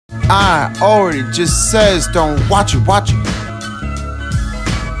I already just says don't watch it, watch it.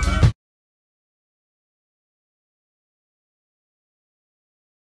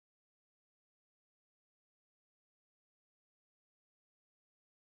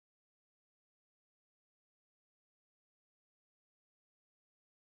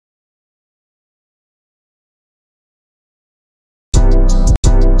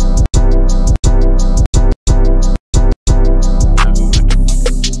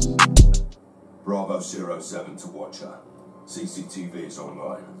 Bravo 07 to Watcher. CCTV is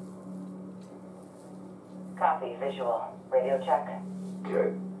online. Copy, visual. Radio check.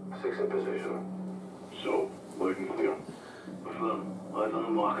 Okay, 6 in position. So, waiting clear. Affirm. Eyes on the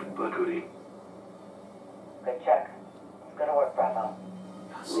mark. Black hoodie. Good check. Go to work, Bravo.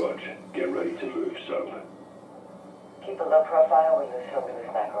 Roger. Get ready to move, Soap. Keep a low profile. We lose her, we lose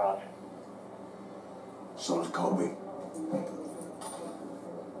Makarov. Solid copy.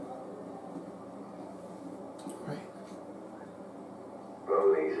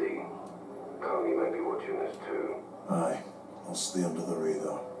 Roll easy. Connie may be watching this too. Aye. I'll stay under the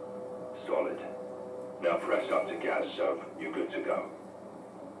radar. Solid. Now press up to gas, Soap. You're good to go.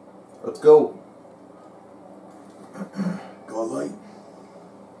 Let's go. Got a light?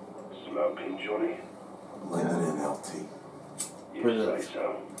 Smoking, Johnny? Light it in, LT. You say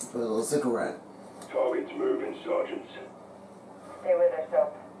so. Put a little cigarette. Target's moving, Sergeants. Stay with her,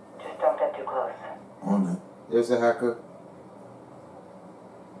 Soap. Just don't get too close. On it. There's the hacker.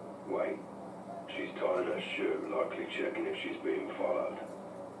 Wait. She's tying her shoe, likely checking if she's being followed.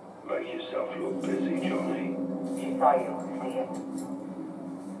 Make yourself look busy, Johnny. She saw you. See it?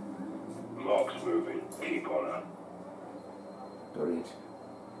 Mark's moving. Keep on her. Don't eat.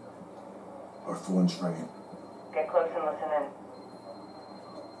 Our phone's ringing. Get close and listen in.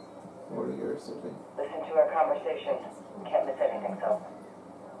 Or to hear something. Listen to our conversation. Can't miss anything, Soap.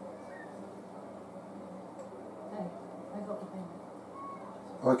 Hey, I got the thing.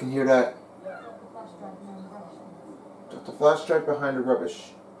 Oh, I can hear that. Drop the flash drive behind the rubbish. Got the flash drive behind the rubbish.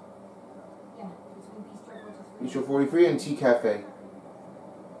 Yeah, between Bistro 43. Bistro 43 and Tea Cafe.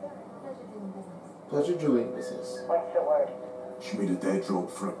 Pleasure doing business. Pleasure doing business. What's the word? She made a dead drop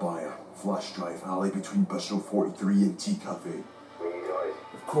for a buyer. Flash drive alley between Bistro 43 and Tea Cafe. We need eyes.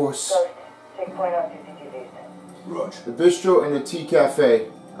 Of course. Ghost. Take point on CCTVs. Rog. The Bistro and the Tea Cafe.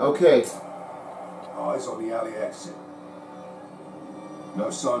 Okay. Eyes on the alley exit. No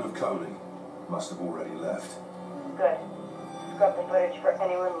sign of Coney. Must have already left. Good. Scrub the footage for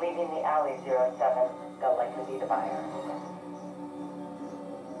anyone leaving the alley 07. They'll likely be the buyer.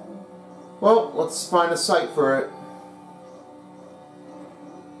 Well, let's find a site for it.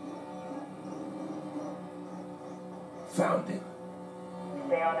 Found him.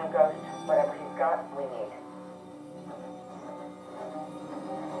 Stay on him, Ghost. Whatever he's got, we need.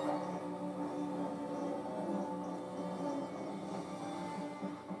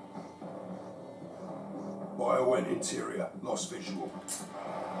 Buyer went interior. Lost visual.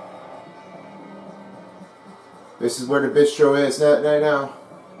 This is where the Bistro is now.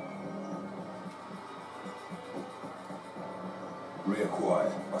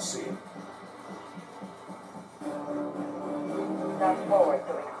 Reacquired. I see him. Fast forward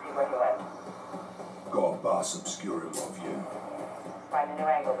so we can see where he went. Got a bus obscuring my view. Find a new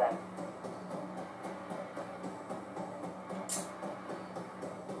angle then.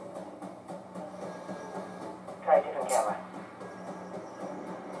 Try a different camera.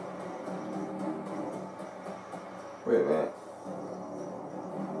 Wait a minute.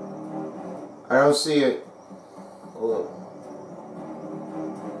 I don't see it. Hold up.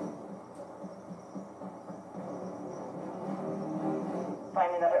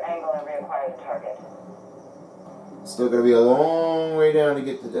 Find another angle and reacquire the target. Still gonna be a long way down to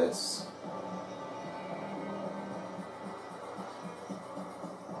get to this.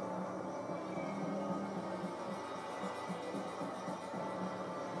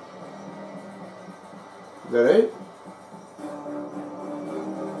 Is that it?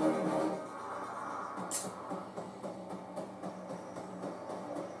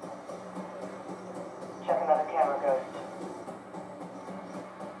 Check another camera, Ghost.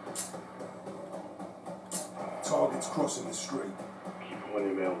 Target's crossing the street. Keep on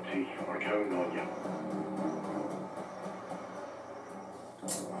him, LT. We're counting on you.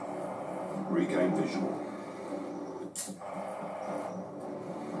 Regain visual.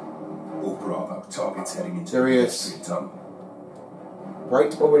 All Bravo. Target's heading into There he the is. pedestrian tunnel.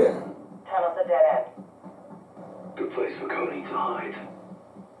 Right over there. Tunnel's a dead end. Good place for Coney to hide.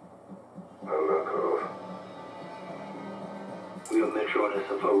 Makarov. We got Metro and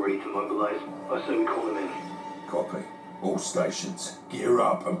SFO ready to mobilize. I say we call them in. Copy. All stations, gear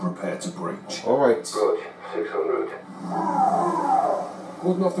up and prepare to breach. Alright. Roger, 600.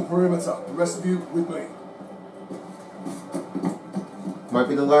 Cordon off the perimeter. The rest of you with me. Might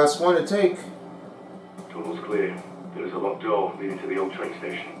be the last one to take. Tunnel's clear. There is a locked door leading to the old train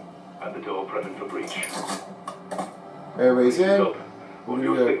station. And the door present for breach. Airways in. Stop. What's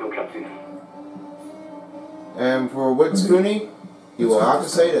your signal, Captain? And for Wood Spoonie, you will have to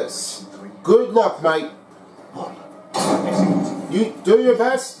say this. Good luck, mate. You do your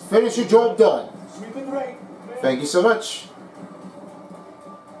best, finish your job done. Thank you so much.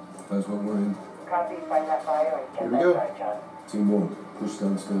 That's what we're in. Copy, find that fire and Here get we that go. guy, John. Team 1, push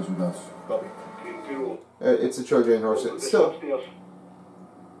downstairs with us. Copy. Team 2. It's a Trojan horse. Still. Here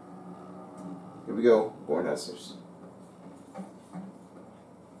we go. Going downstairs.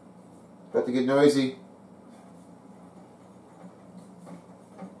 About to get noisy.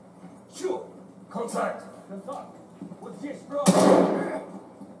 Sure. Contact. What's this, bro?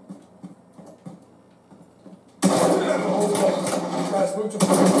 Guys, move to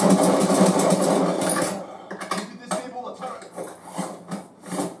disable the turret.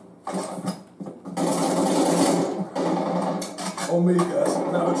 On me, guys.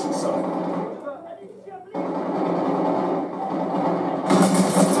 Now it's inside.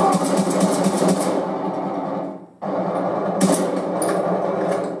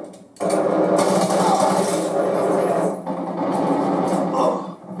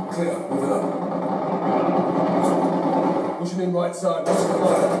 Clear. Moving up. Pushing in right side. Watch the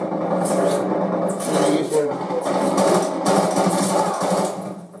fire.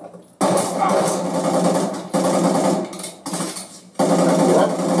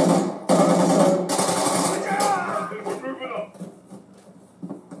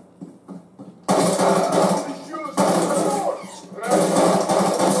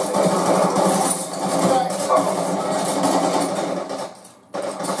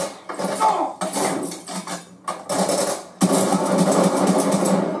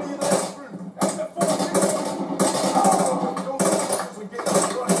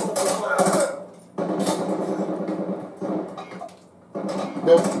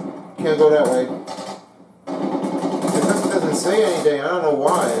 Nope, can't go that way. The person doesn't say anything, I don't know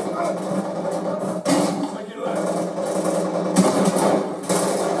why.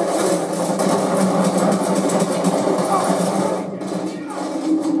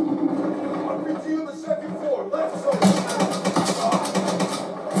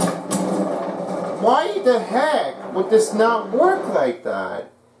 Why the heck would this not work like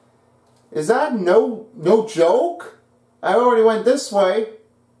that? Is that no joke? I already went this way.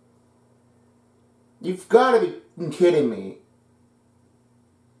 You've got to be kidding me.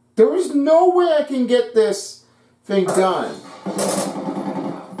 There is no way I can get this thing done.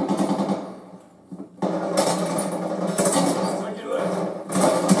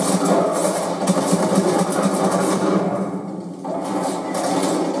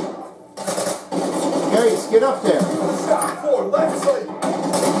 Guys, get up there. Stop for left side.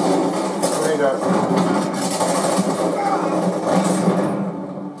 Right up.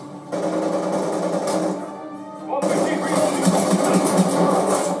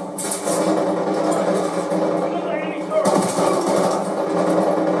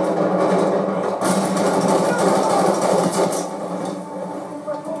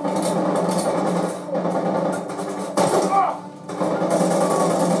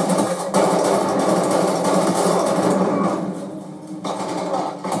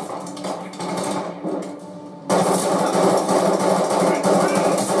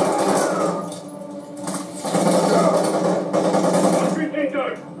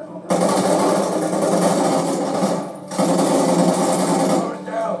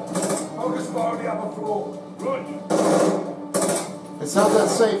 It's not that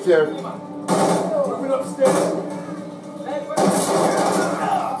safe there. Moving upstairs.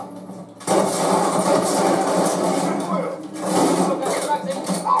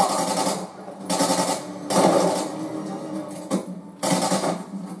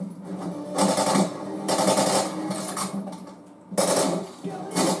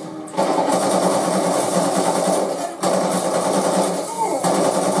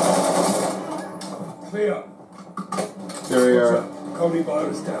 Clear. There we are. Coney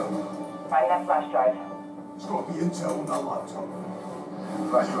virus down. Find that flash drive. It's got to be intel on that laptop.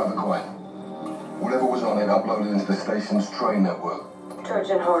 Flash drive acquired. Whatever was on it uploaded into the station's train network.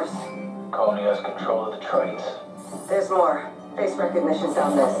 Trojan horse. Coney has control of the trains. There's more. Face recognition's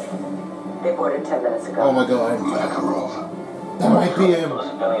on this. They boarded 10 minutes ago. Oh my god. Makarov. That might be him. Full of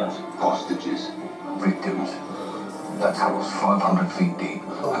civilians. Hostages. Victims. That tunnel's 500 feet deep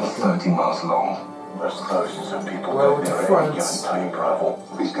and 30 miles long. We're supposed to some people Well, back with there friends. giving time travel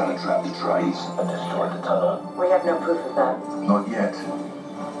He's gonna trap the trains. and destroy the tunnel. We have no proof of that. Not yet.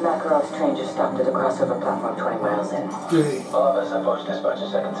 Makarov's train just stopped at the crossover platform 20 miles in. I'll have SFO's dispatch a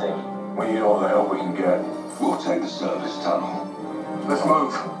second team. We need all the help we can get. We'll take the service tunnel. Let's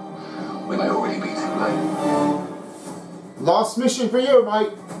move. We may already be too late. Lost mission for you,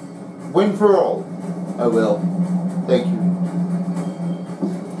 Mike. Win for all. I will. Thank you.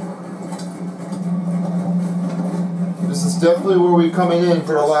 This is definitely where we're coming in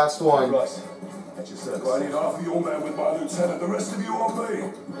for the last one. Russ, at your service. I need half of your men with my lieutenant, the rest of you on me.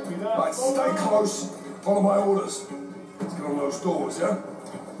 Right, stay close. Follow my orders. Let's get on those doors, yeah?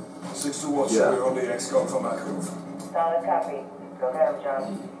 6 to watch. Yeah. We're on the X-Gun for Makarov. Solid copy. Go get him,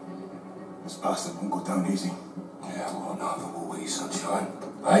 John. This bastard won't go down easy. Yeah, well, no, will we, sunshine?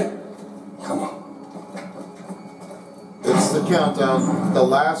 Hey, come on. It's the countdown. The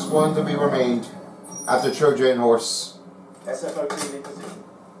last one to be remained after Trojan horse. SFO team in position.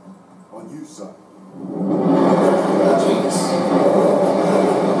 On you, son. Jeez.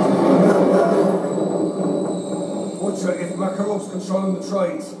 Watcher, if Makarov's controlling the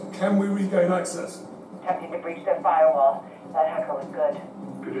trains, can we regain access? Attempting to breach their firewall. That hacker was good.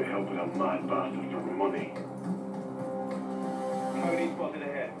 Could have helped with a mad bastard for money. Cody spotted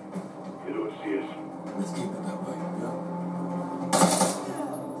ahead. You don't see us. Let's keep it that way, yeah?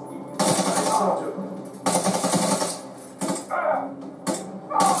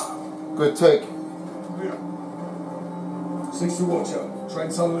 Good take. Clear. 6 to Watcher. Train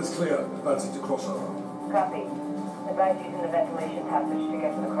tunnel is clear. Advancing to crossover. Copy. Advise using the ventilation passage to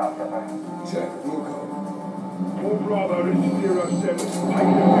get to the crossover. Check. Roll call. Bravo, this is 07.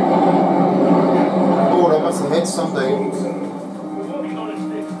 Oh, that must have hit something. Roll 7. We're working on a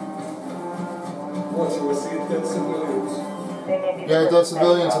stick. Watcher, we're seeing dead civilians. They may be Yeah, dead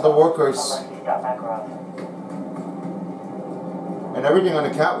civilians are the workers. Unless you stop Makarov. And everything on the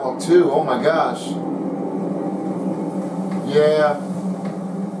catwalk too. Oh my gosh. Yeah.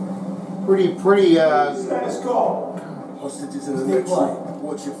 Pretty. Let's go. Hostages in the next room.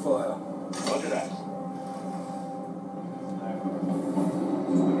 Watch your fire. Roger that.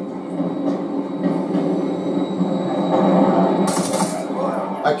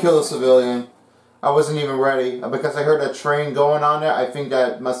 I killed a civilian. I wasn't even ready because I heard a train going on there. I think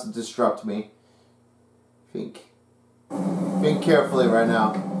that must have disrupted me. Think carefully right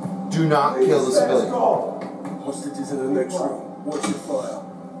now. Do not kill the civilian. Hostages in the next room. Watch your fire.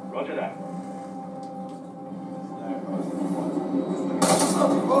 Roger that.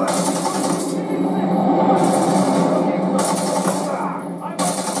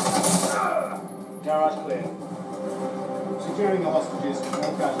 Garage clear. Securing the hostages, no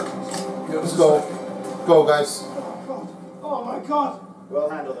casualties. Let's go. Go, guys. Oh my god! We'll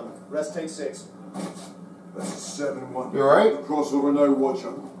handle them. Rest take 6. That's a 7-1. You alright? Crossover, no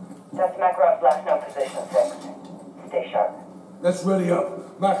Watcher. That's Makarov's last known position, 6. Stay sharp. Let's ready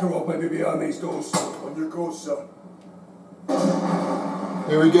up. Makarov may be behind these doors. On your course, sir.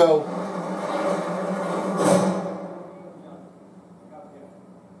 Here we go.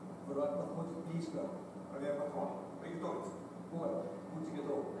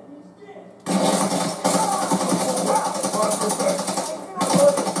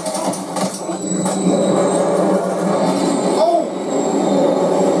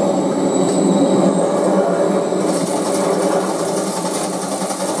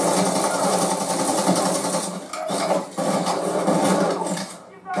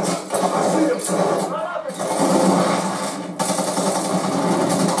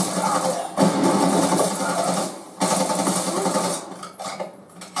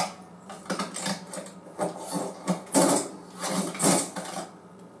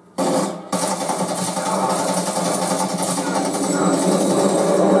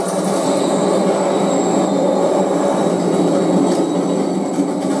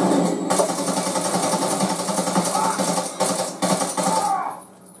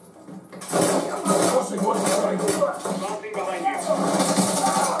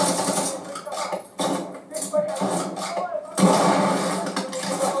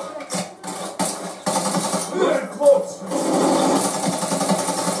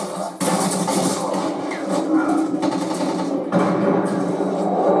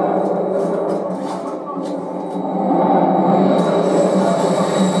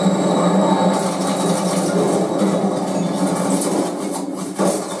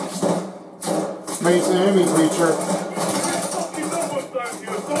 It's an enemy creature.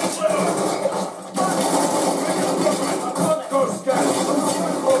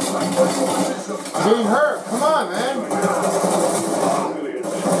 I'm getting hurt. Come on, man.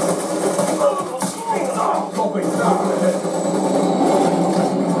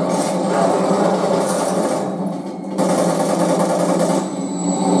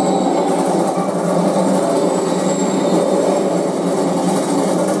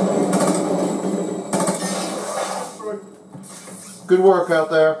 Good work out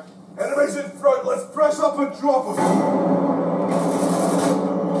there. Enemies in front. Let's press up and drop them.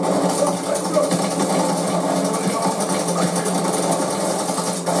 Let's go.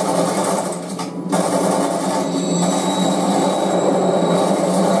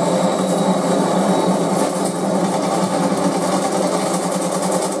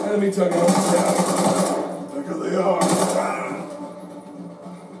 Enemy turning on down. Look at the arm.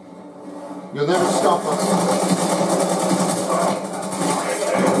 You'll never stop us.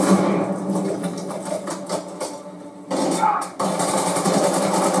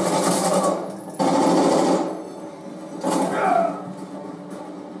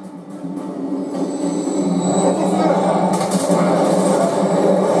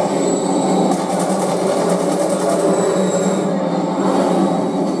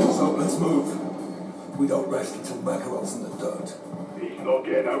 So let's move. We don't rest until Makarot's in the dirt. He's not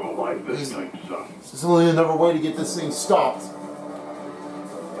getting out of life this time, son. There's only another way to get this thing stopped.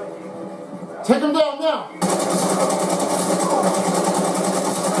 Take him down now!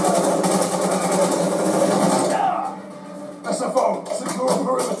 SFO, secure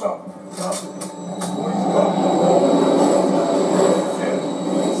perimeter. What he's got.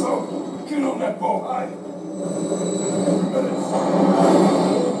 So, get on that ball. Aye. Minutes.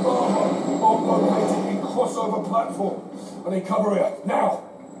 All located in crossover platform. I need cover here. Now.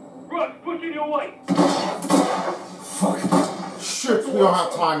 Rush, push in your way. Fuck. Shit, we don't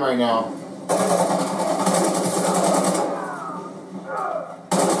have time right now.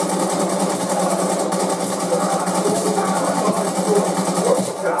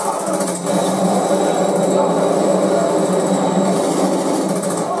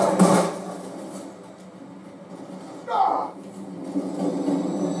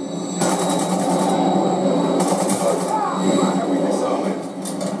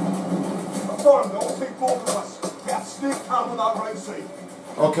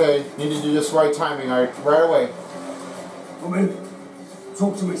 Okay, need to do this right timing, right away. Come in.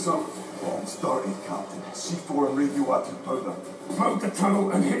 Talk to me, son. Bomb started, Captain. C4 and radioactive powder. Pound the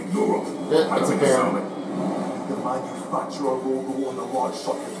tunnel and hit Europe. Yeah, it's a bear. The manufacturer logo on the large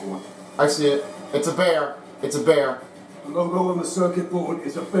circuit board. I see it. It's a bear. It's a bear. The logo on the circuit board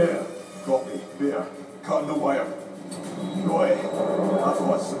is a bear. Copy. Bear. Cutting the wire. Go ahead. That's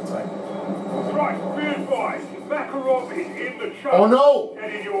what's some time. Right, be advised. Makarov is in the truck. Oh no!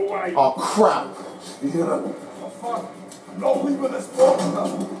 Heading your way. Oh crap! You hear that? Oh fuck. No leaving this boat.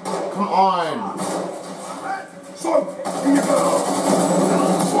 Come on! Son, here you go.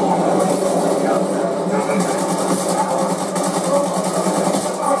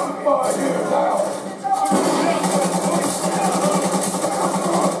 Fire here now.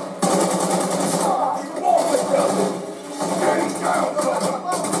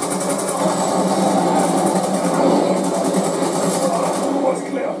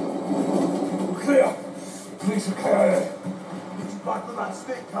 Back to that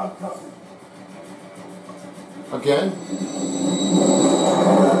stick, Captain. Again?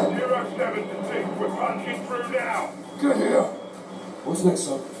 07 to 6, we're punching through now. Get here. What's next,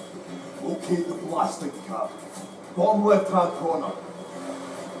 son? Locate the blasting cap. Bottom left-hand corner.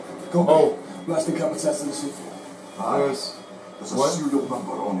 Go. Oh. Blasting cap attached to the C4. There's There's a what? serial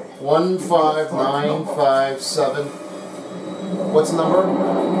number on it. 15957. What's the number?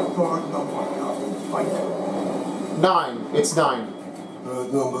 Third number, Captain. Find it. 9. It's 9.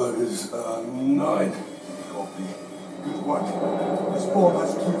 Third number is 9. Copy. Good work. This bomb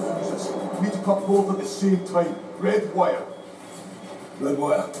has key fuses. We need to cut both at the same time. Red wire. Red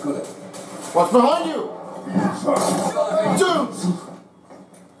wire. Got it. What's behind you? Dude!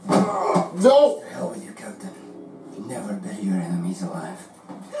 No! The hell with you, Captain. Never bury your enemies alive.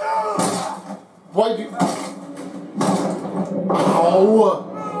 Why do you... Ow!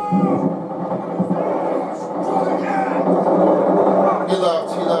 He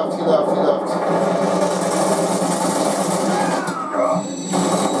left, he left, he left, he left.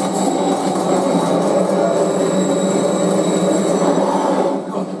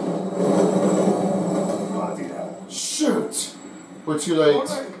 Shoot! We're too late.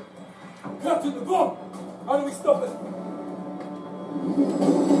 Captain, the bomb! How do we stop it?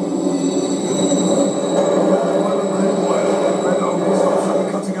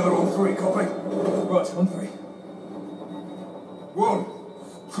 Cut together on 3, copy? Right, on 3. 1,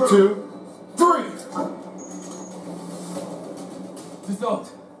 2, 3! Disarmed.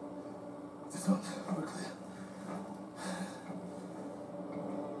 Disarmed. We're clear.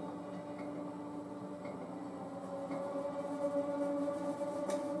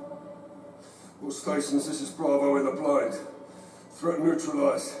 All stations, this is Bravo in the blind. Threat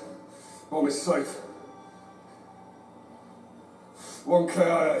neutralized. Bomb is safe. One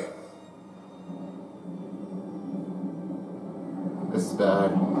KIA. This is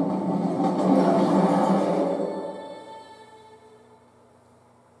bad.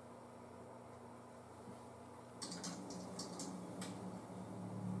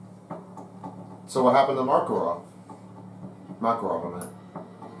 So what happened to Makarov? Makarov, I meant.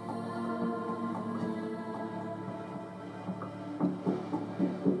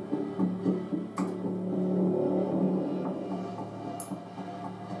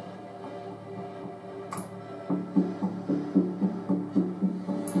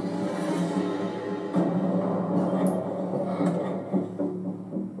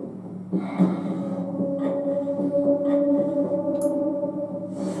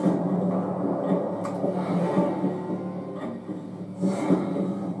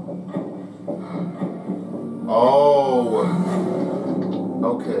 Oh,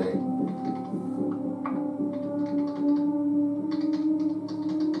 okay.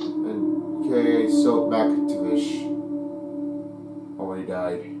 And K.A. so back to Vish. Already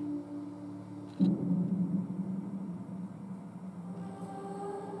died.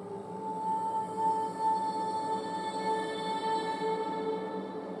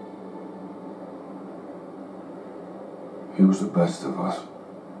 He was the best of us.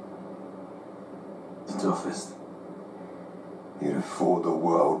 The toughest. He'd have fought the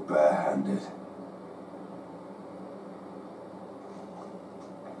world barehanded.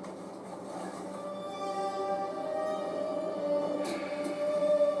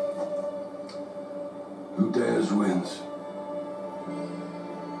 Who dares wins.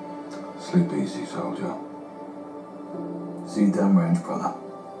 Sleep easy, soldier. See you downrange, brother.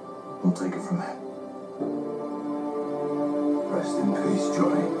 We'll take it from there. Rest in peace,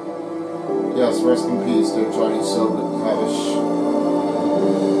 Johnny. Yes, rest in peace to Johnny Silverfish.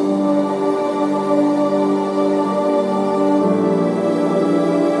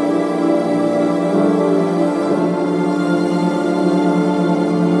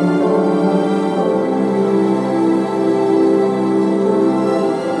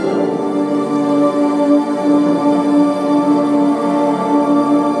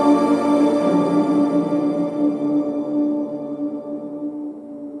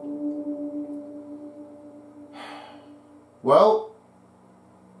 Well,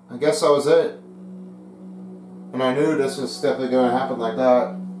 I guess that was it. And I knew this was definitely going to happen like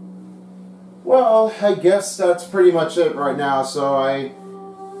that. Well, I guess that's pretty much it right now. So I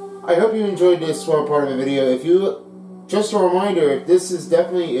hope you enjoyed this small part of the video. If you, just a reminder, if this is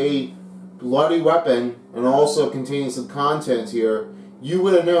definitely a bloody weapon and also containing some content here, you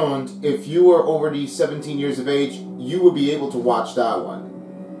would have known if you were already 17 years of age, you would be able to watch that one.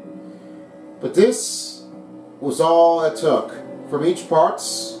 But this was all it took. From each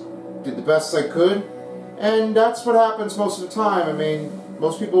parts, did the best I could, and that's what happens most of the time. I mean,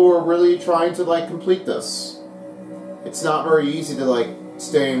 most people were really trying to like complete this. It's not very easy to like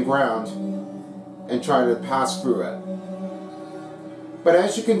stay in ground and try to pass through it. But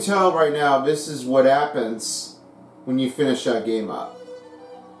as you can tell right now, this is what happens when you finish that game up.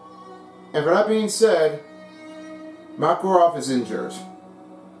 And for that being said, Makarov is injured.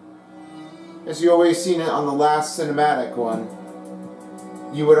 As you always seen it on the last cinematic one,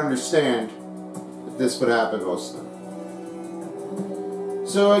 you would understand that this would happen most of them.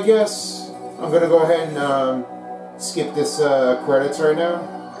 So I guess I'm going to go ahead and skip this credits right now.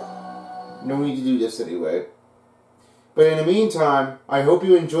 No need to do this anyway. But in the meantime, I hope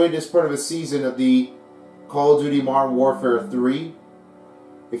you enjoyed this part of the season of the Call of Duty Modern Warfare 3.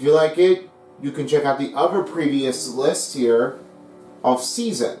 If you like it, you can check out the other previous list here of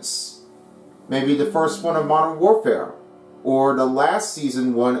seasons. Maybe the first one of Modern Warfare, or the last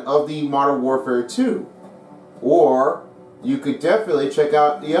season one of the Modern Warfare 2. Or you could definitely check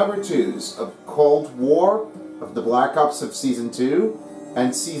out the other twos of Cold War, of the Black Ops of Season 2,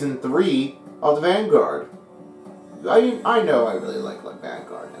 and Season 3 of the Vanguard. I know I really like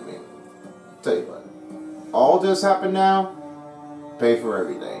Vanguard. I mean, tell you what, all this happen now, pay for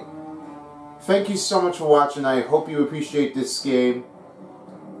everything. Thank you so much for watching. I hope you appreciate this game.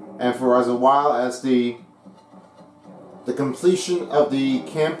 And for as a while as the completion of the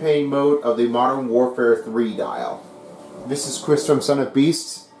campaign mode of the Modern Warfare 3 dial. This is Chris from Son of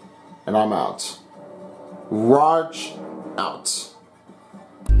Beast, and I'm out. Raj out.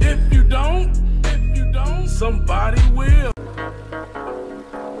 If you don't, somebody will.